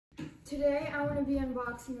Today I want to be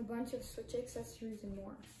unboxing a bunch of Switch accessories and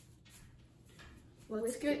more.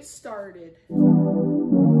 Let's get started.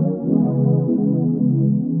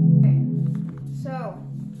 Okay, so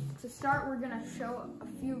to start we're going to show a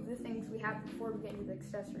few of the things we have before we get into the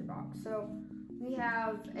accessory box. So we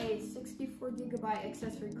have a 64GB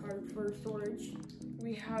accessory card for storage.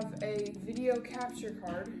 We have a video capture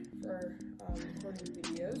card for recording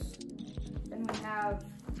videos. Then we have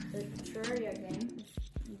the Terraria game.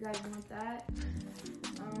 If you guys want that,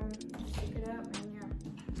 pick it up and yeah.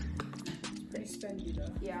 It's pretty spendy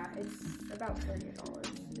though. Yeah, it's about $30.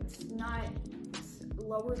 It's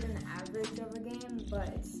lower than the average of a game, but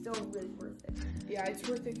it's still really worth it. Yeah, it's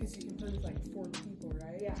worth it because you can play with like 4 people,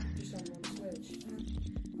 right? Yeah. Just on one Switch.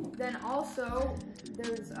 Then also,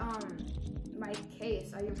 there's my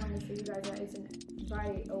case. I want to show you guys that. It's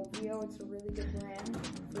by OVO. It's a really good brand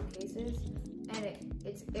for cases. And it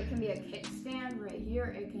can be a kickstand right here.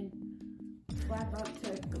 It can flap up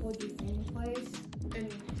to hold your thing in place. And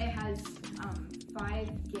it has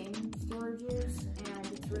 5 game storages, and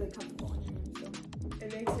it's really comfortable in your hand. So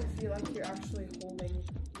it makes it feel like you're actually holding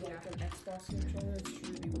like an Xbox controller. It's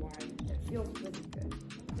really wide. It feels really good.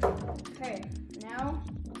 Okay, now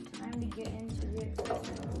time to get into the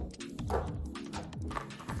accessories.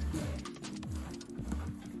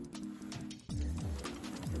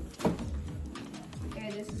 Okay,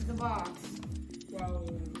 this is the box. Wow.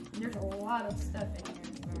 There's a lot of stuff in here.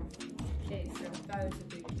 Okay, so that is a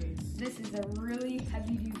big case. This is a really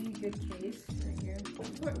heavy-duty good case right here.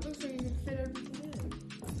 What looks like you can fit everything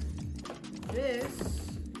in. This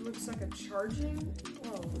looks like a charging.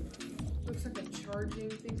 Whoa. Looks like a charging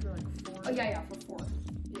thing for like 4. Oh yeah, for 4.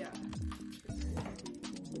 Yeah.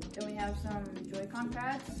 Then we have some Joy-Con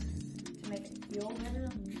pads to make it feel better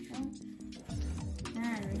on your phone.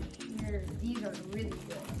 And here, these are really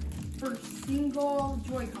good for single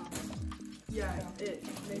Joy-Cons. Yeah, it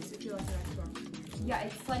makes it feel like an Xbox controller. Yeah,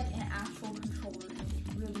 it's like an actual controller.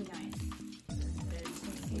 It's really nice. You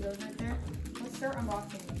can see those right there. Let's start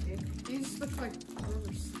unboxing these, dude. These look like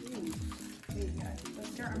rubber sleeves. There you go. Let's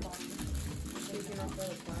start unboxing. Taking off all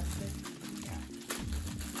the plastic. Yeah.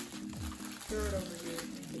 Throw it over here.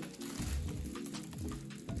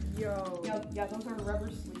 Yo. Yeah, those are rubber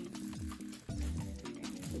sleeves.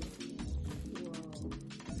 Whoa.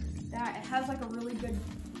 That, it has like a really good,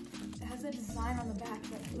 it has a design on the back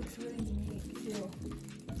that looks really unique too.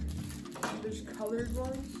 There's colored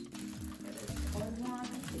ones. Yeah, there's colored ones.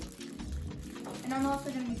 And I'm also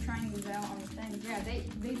going to be trying these out on the thing. Yeah,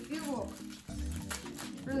 they feel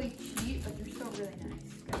really cheap, but they're still really nice.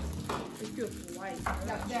 They feel light.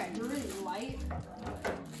 Yeah, they're really light.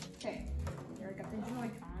 Okay, here I got the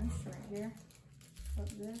Joy-Cons right here.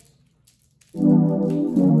 What's this?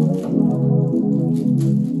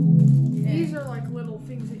 These are like little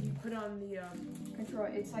things that you put on the control.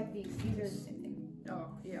 It's like these. These are the same thing. Oh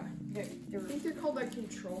yeah. They're I think they're called like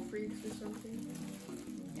control freaks or something.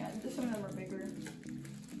 yeah, some of them are bigger.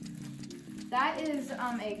 That is a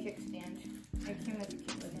kickstand. It came with a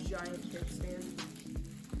kickstand. Giant kickstand.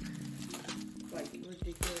 Like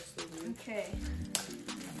ridiculously huge. Okay.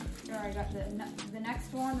 Here I got the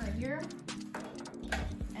next one right here.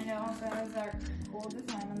 And it also has that cool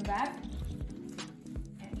design on the back.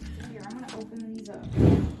 And here, I'm gonna open these up.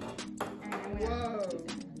 And I'm gonna Whoa.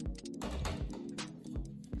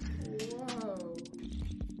 Whoa.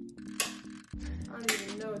 I don't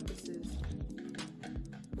even know what this is.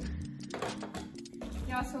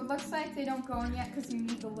 yeah, so it looks like they don't go in yet because you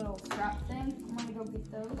need the little strap thing. I'm gonna go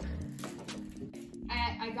get those.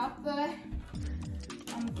 I got the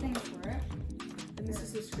thing for it. And this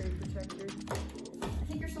is a screen protector. I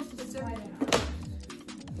think you're supposed to slide it out.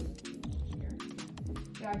 Here.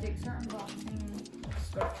 Yeah, Jake, start unboxing.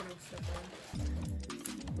 Start putting stuff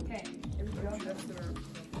on. Okay, And we don't trust their arms.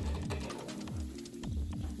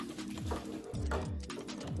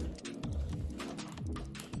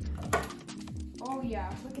 oh yeah,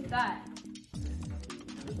 look at that.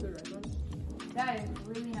 Is the red one? That is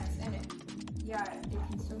really nice. And it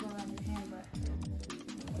can still go around your hand, but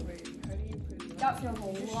Wait, how do you put it on? that feels a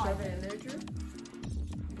You just lot. shove it in there, Drew?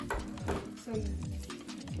 So you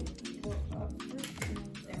go up this and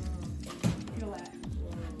then feel that.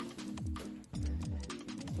 Whoa.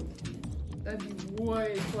 That'd be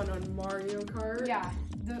way fun on Mario Kart. Yeah,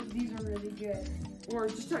 these are really good. Or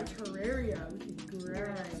just on Terraria. Would be great.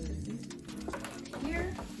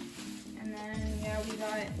 Here, and then yeah, we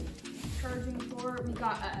got charging port. We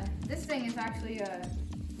got this thing is actually a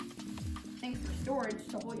thing for storage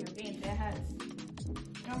to hold your games. It has,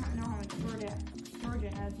 I don't know how much storage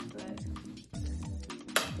it has, but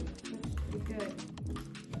it's pretty good.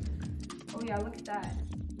 Oh yeah, look at that.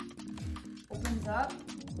 opens up,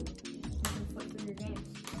 you can flip through your games.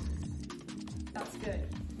 That's good.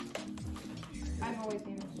 I've always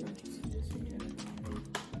named this one.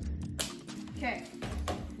 Okay,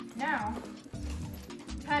 now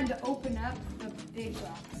time to open up the big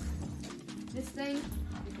box. This thing is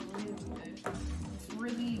really good. It's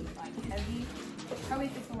really like heavy. Probably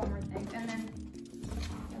fits a lot more things. And then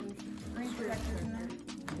screen protectors in there.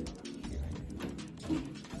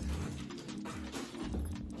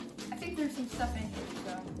 I think there's some stuff in here,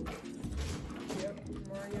 so. Yep,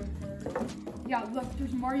 Mario Kart. Yeah, look,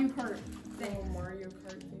 there's Mario Kart things. Oh, Mario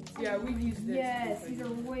Kart things. Yeah, we've used this. Yes, these are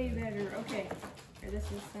way better. Okay, here, this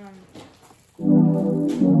is some.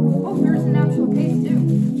 Oh, there's an actual case too.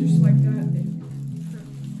 Just like that.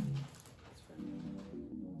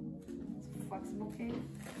 It's a flexible case.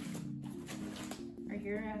 Right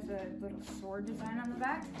here it has a little sword design on the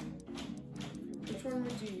back. Which one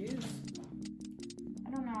would you use?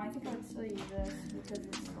 I don't know. I think I would still use this because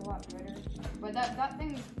it's a lot better. But that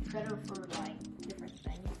thing's better for like different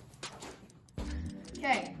things.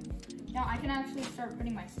 Okay, now I can actually start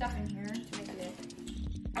putting my stuff in here to make it.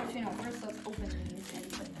 Actually, no. First, let's open these and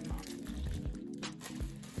put them on.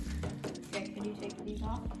 Okay, can you take these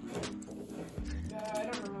off? I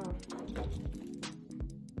don't know.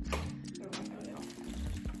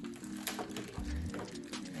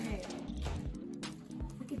 Hey,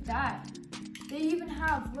 look at that. They even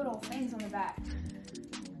have little things on the back.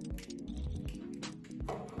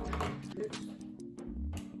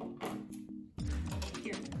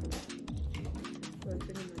 Here.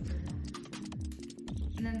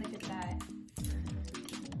 And then look at that.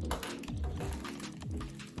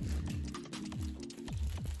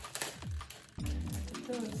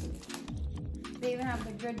 They even have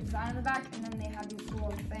the good design on the back, and then they have these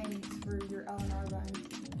little things for your L and R buttons.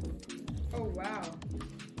 Oh wow.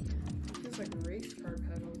 Feels like race car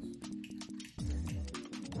pedals.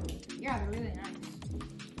 Yeah, they're really nice.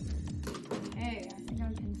 Hey, I think I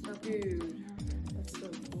can start. Dude, that's so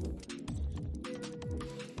cool.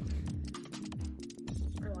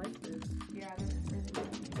 I like this. Yeah, they're really good.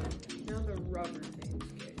 Now the rubber things,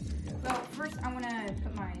 guys. So first, I'm gonna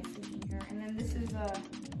put my Switch in here, and then this is a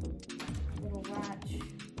little latch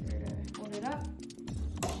here to hold it up.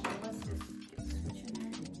 So let's just get the Switch in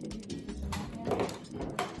there.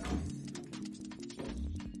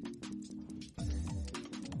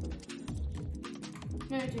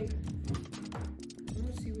 No, Jake. I'm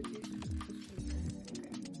gonna see what these.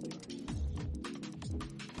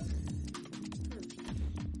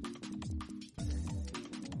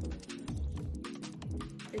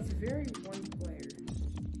 It's very one player.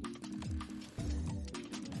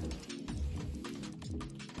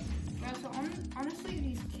 Yeah, so honestly,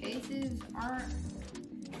 these cases aren't.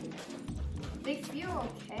 They feel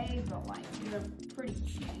okay, but like they're pretty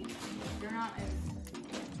cheap. They're not as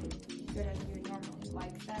good as you would normally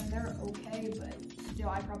like them. They're okay, but still,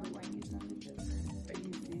 I probably wouldn't use them because I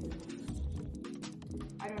use these.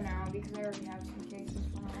 I don't know, because I already have some cases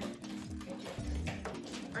for mine.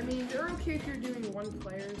 I mean, they're okay if you're doing one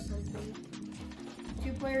player or something.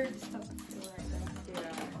 2 players, stuff is still right there.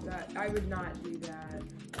 Yeah, that I would not do that.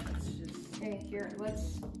 It's just. Okay, here,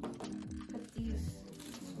 let's put these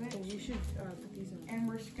Switch, And you should put these in. and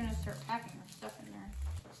we're just gonna start packing our stuff in there.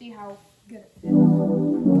 See how good it fits.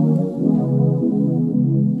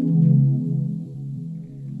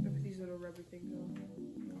 I put these little rubber things on.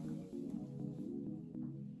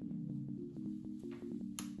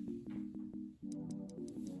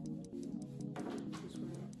 This one.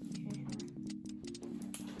 Okay.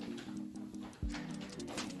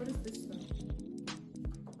 What is this stuff?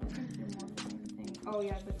 I think they're more the same thing. Oh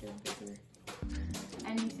yeah, but they're bigger.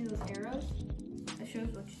 And you see those arrows? It shows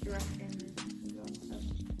which direction you go and stuff.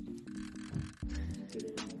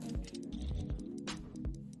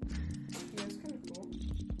 Yeah, it's kind of cool.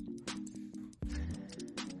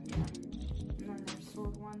 And then there's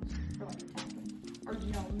sword ones for like attacking. Or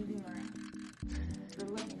no, moving around. For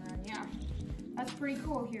looking around, yeah. That's pretty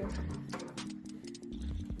cool here.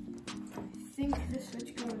 I think the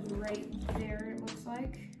Switch goes right there, it looks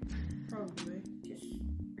like. Probably. Just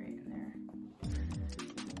right in there.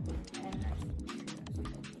 And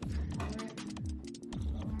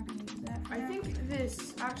I think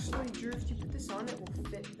this actually, Drew, if you put this on, it will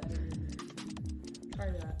fit better in there.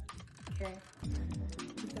 Try that. okay.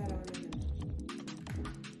 Put that on in there.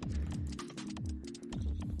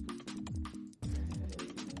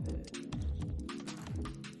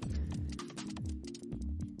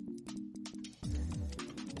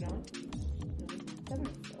 Put it on? No.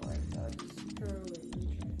 Doesn't feel right though. It just Totally. Let me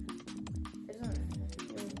try it. it doesn't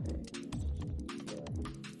feel good.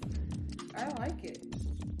 I like it.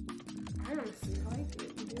 I don't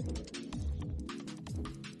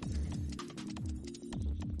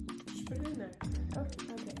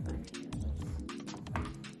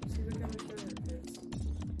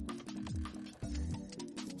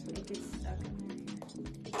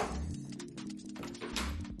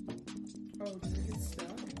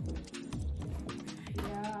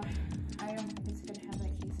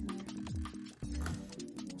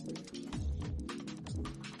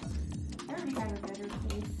a better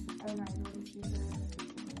case. Oh my god, this is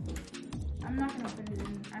I'm not gonna put it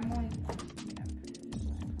in. I'm only.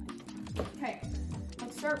 Yeah, okay,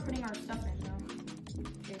 let's start putting our stuff in though.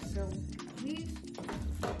 Okay, so these.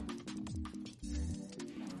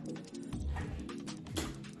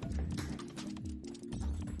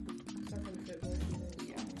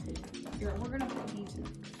 Here, we're gonna put these in.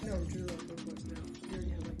 No, Drew, no. You already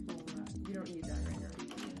have like all that. You don't need that right now.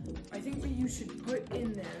 I think what you should put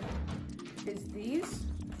in there is these.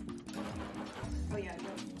 Oh yeah,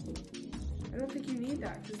 I don't think you need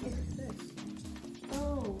that because look at this.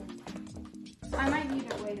 oh. I might need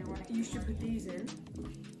it later when You should put these in.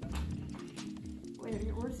 Wait,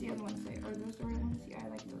 where's the other ones? Are those the right ones? Yeah, I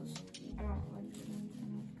like those. I don't like those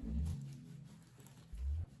ones.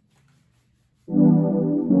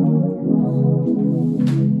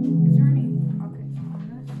 Is there any pockets on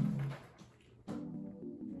this?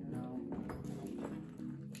 No.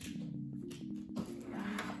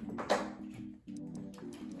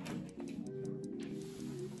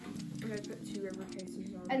 I'm gonna put 2 river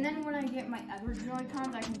cases on. And then when I get my other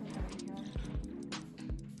Joy-Cons, I can put them in here.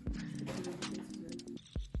 Put 2 river cases in.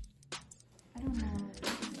 I don't know. I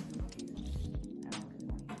don't really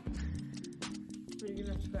want to. So you're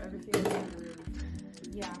gonna have to put everything in the room.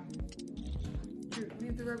 Yeah. Drew,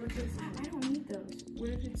 leave the rubber cases. I don't need those. What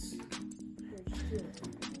if it's... Here, just do it.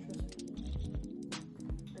 Trust me.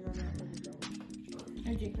 And I'm not letting go.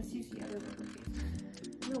 No, Jake, let's use the other rubber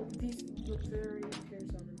cases. No, these, look, they already have hairs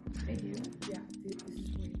on them. They do? Yeah, this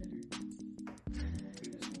is way better.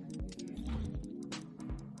 Trust me.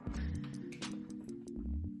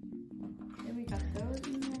 Then we got those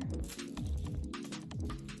in there.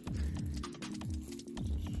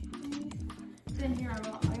 Then here, I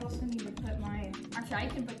also need to put my... Actually, I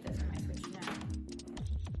can put this in my Switch now.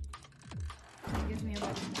 It gives me a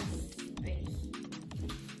bunch of space.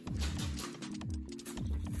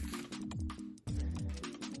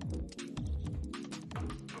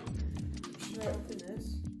 Should I open this?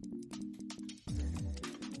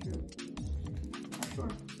 Drew, Sure.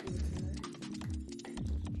 see what's in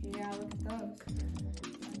there? Yeah, look at those.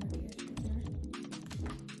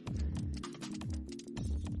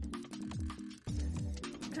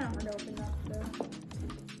 Kind of hard to open up though.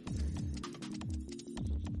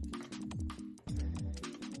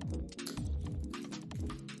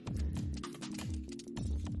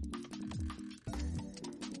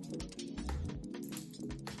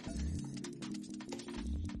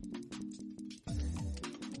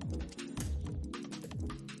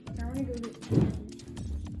 I want to go get.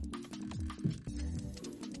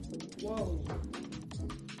 Whoa.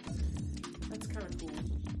 That's kind of cool.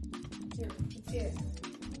 Here, let's see it.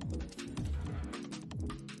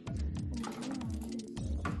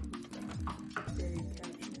 Very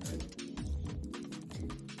captured.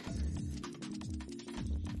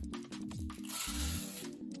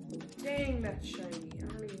 Dang, that's shiny. I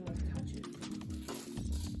don't even want to touch it.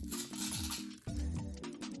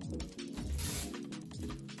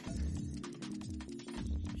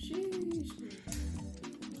 Sheesh.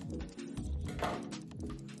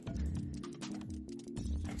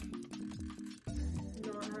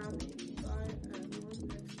 Not happy. Bye, everyone.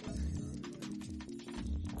 Next one.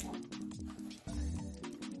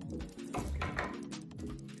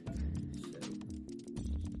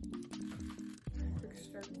 Quick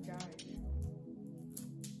start guide.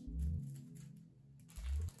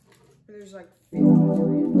 There's like 50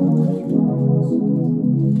 million buttons,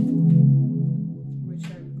 which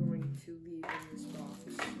I'm going to leave in this box.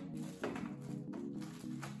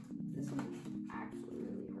 This is actually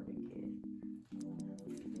really hard to get.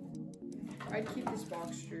 I'd keep this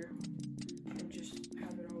box, Drew, and just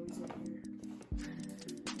have it always in here.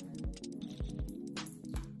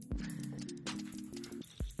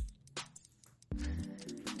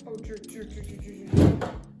 Oh, Drew. Where's your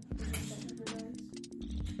stuff organized?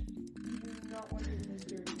 You do not want to do this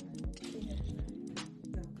dirty.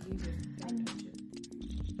 No, leave it. Don't touch it.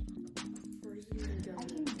 Where is it even I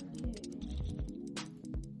going? can get it.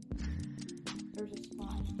 There's a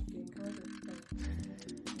spot Game card or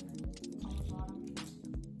on the bottom.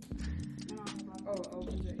 And on the bottom. oh, it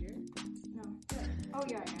opens it here? No. Oh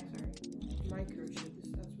yeah, sorry. Microchip.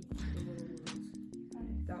 That's what the little one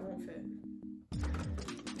is. That won't fit.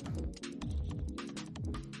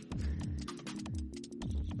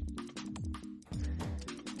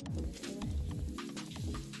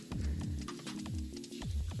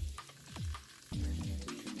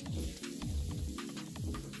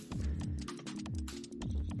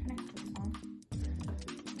 Connect this on.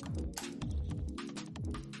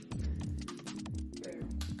 There.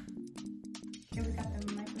 Okay, we got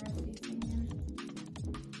the micro SD thing in.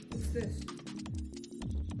 What's this?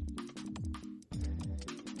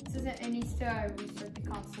 It needs to restart the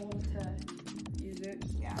console to use it.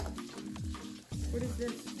 Yeah. What is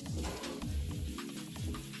this?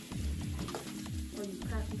 Oh, you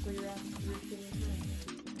practically wrapped your thing in here.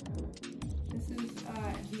 This is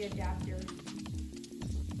the adapter.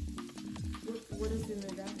 What is an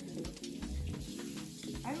adapter?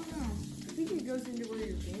 I don't know. I think it goes into where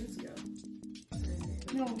your games go.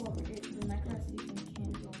 No, look, the micro SD thing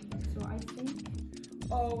can't go in here. So I think.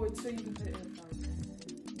 Oh, it's so you can put it in a phone.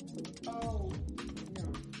 Oh, no.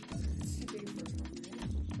 It's too big for a phone,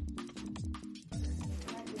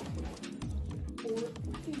 right? Or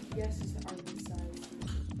I think DS's are this size.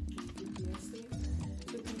 The DS thing.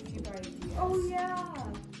 So if you buy a DS. Oh yeah.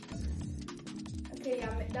 Okay,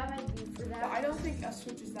 yeah, that might be for that. But I don't think a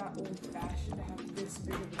Switch is that old-fashioned to have this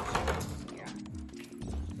big of a chip. Yeah.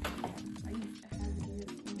 I used to have this.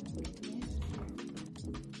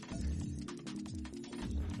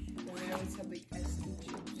 Well, I always have like SD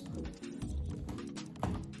chips.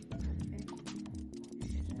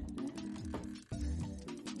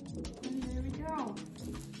 And there we go.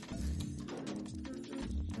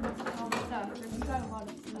 That's all the stuff. We got a lot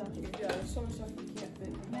of stuff here. Yeah, there's so much stuff you can't fit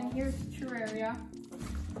in the And then box. here's Terraria.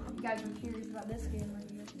 You guys are curious about this game right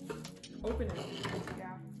here. Open it.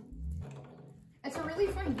 Yeah. It's a really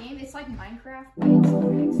fun game. It's like Minecraft, but it's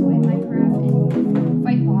pixelated Minecraft, and you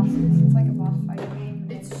fight bosses. It's like a boss fight game.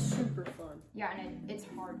 It's super fun. Yeah, and it's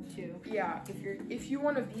hard too. Yeah, if you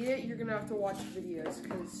want to beat it, you're gonna have to watch videos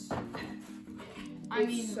because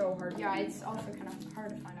it's so hard. Yeah, it's also kind of hard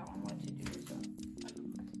to find out on what to do. So.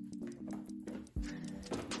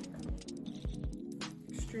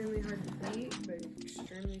 Extremely hard to beat, but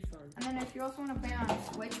extremely fun. And then if you also want to play on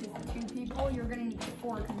Switch with 2 people, you're gonna need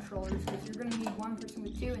 4 controllers because you're gonna need one person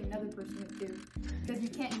with 2 and another person with 2 because you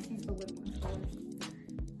can't just use the little controllers.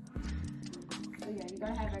 So yeah, you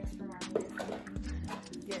gotta have extra money if you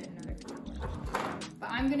can get another controller. But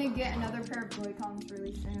I'm gonna get another pair of Joy-Cons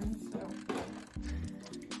really soon, so.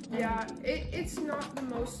 Yeah, it's not the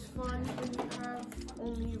most fun when you have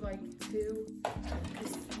only like 2,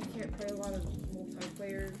 because you can't play a lot of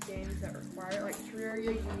multiplayer games that require it. Like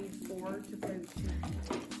Terraria, you need 4 to play with 2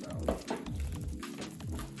 people, so.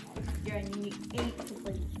 Yeah, and you need 8 to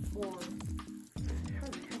play 4. How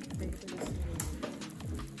the heck did they put this in?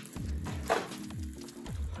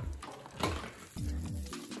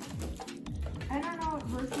 I don't know what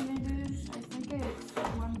version it is. I think it's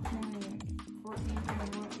 1.14.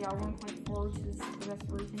 Yeah, 1.4, which is the best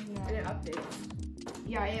version. And it updates.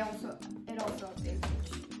 Yeah, it also updates, which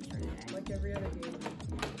is really nice. Like every other game.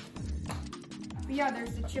 But yeah,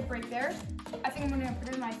 there's the chip right there. I think I'm gonna put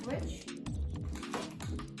it in my Switch.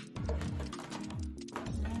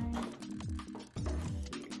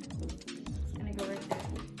 It's gonna go right there.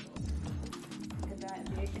 Look at that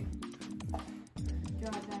big.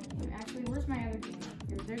 God, that game. Actually, where's my other game?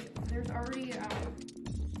 Here, there's already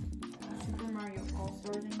Super Mario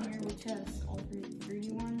All-Stars in here, which has all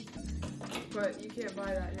 3D ones. But you can't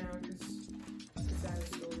buy that now because it's out of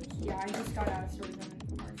stores. Yeah, I just got out of stores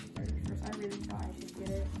on March 31st. I really thought I should get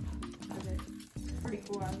it because it's pretty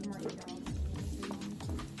cool. I was Mario Bros.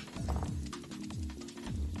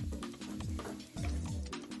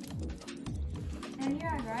 And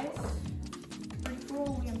yeah, guys, pretty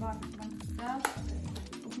cool. We unboxed a bunch of stuff.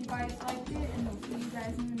 Hope you guys liked it, and we'll see you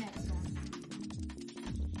guys in the next one.